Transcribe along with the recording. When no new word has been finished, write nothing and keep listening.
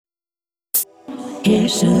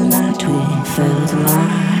Here's to the night we felt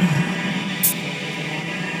alive.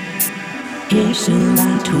 Here's to the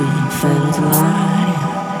night we felt alive.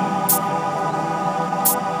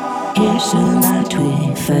 Here's to the night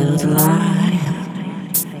we felt alive.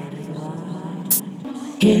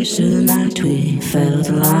 Here's to the night we felt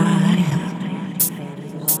alive.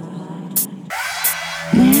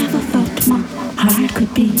 Never thought my heart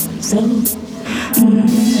could be so.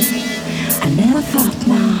 I never thought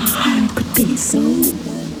my heart could be so.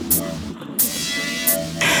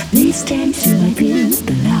 These days you might feel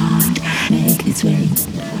the light make its way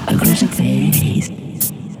across your face.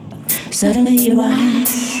 Suddenly your eyes,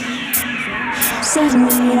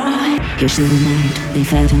 suddenly your eyes. Here's to the night we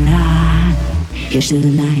felt alive. Here's to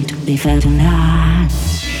the night we felt alive.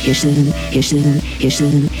 Here's to the night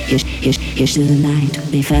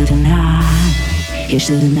we felt alive. Here's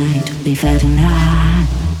to the night we felt alive.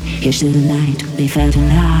 Here's to the night we felt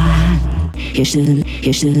alive. Here's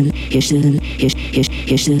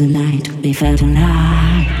to the night we felt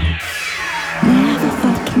alive. Never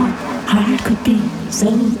thought my heart could be so.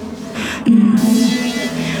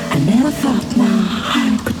 I never thought my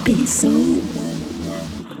heart could be so.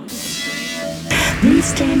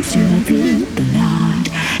 These days you will feel the light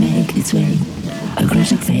make its way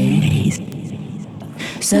across your face.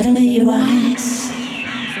 Suddenly your eyes,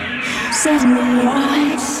 suddenly your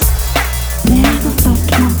eyes. Never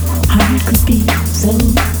thought my heart could be so.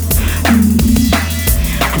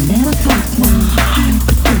 I never thought my heart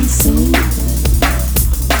could be so.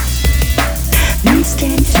 These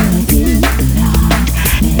days you will feel the light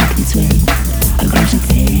make its way across your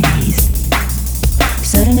face.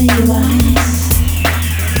 Suddenly your eyes,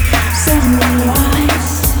 suddenly your eyes.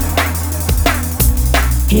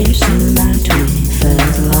 Here's to the night we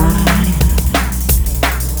felt alive.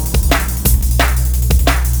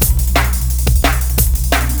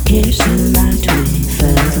 Here's to the night we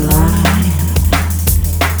felt alive.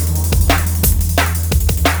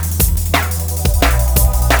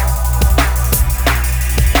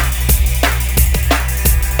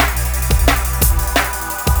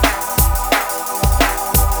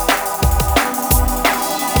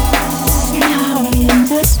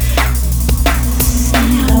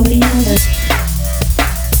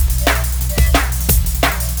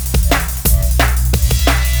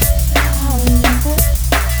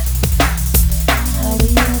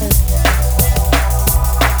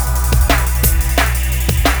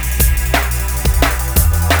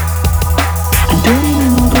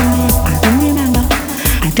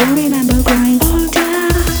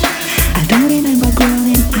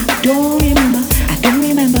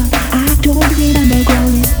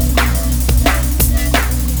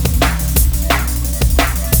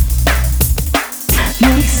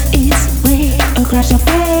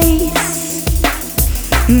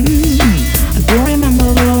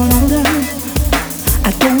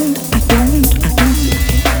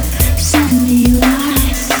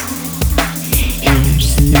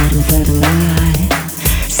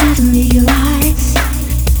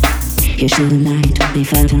 Here's to the night we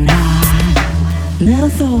felt alive. Never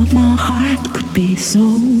thought my heart could be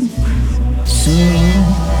so.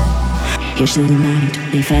 Here's to the night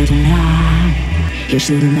we felt alive. Here's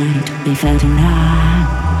to the night we felt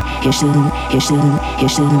alive. Here's to the night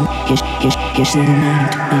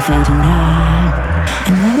we felt alive. I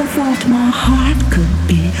never thought my heart could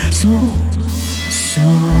be so.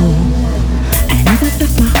 I never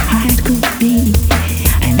thought my heart could be.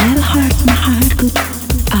 I never heard my heart could.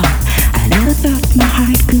 I never thought my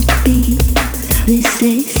heart could be. These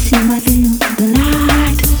days you might feel the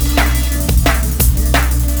light.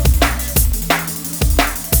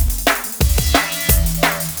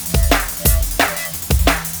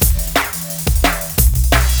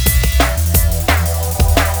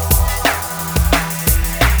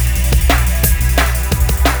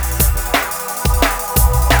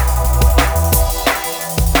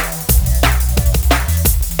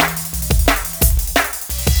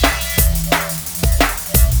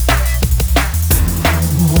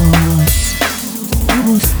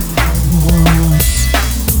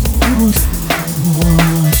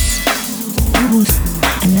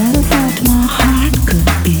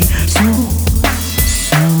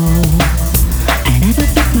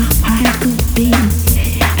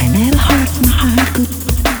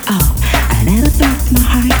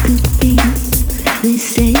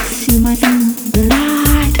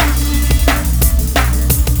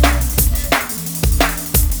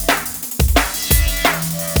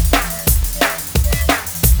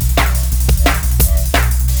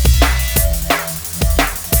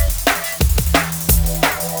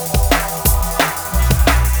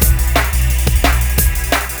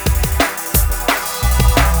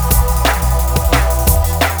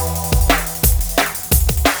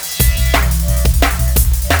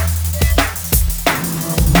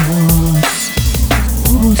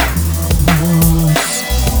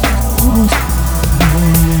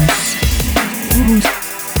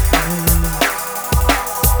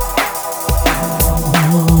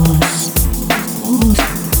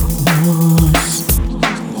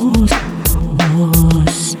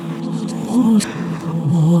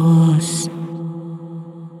 was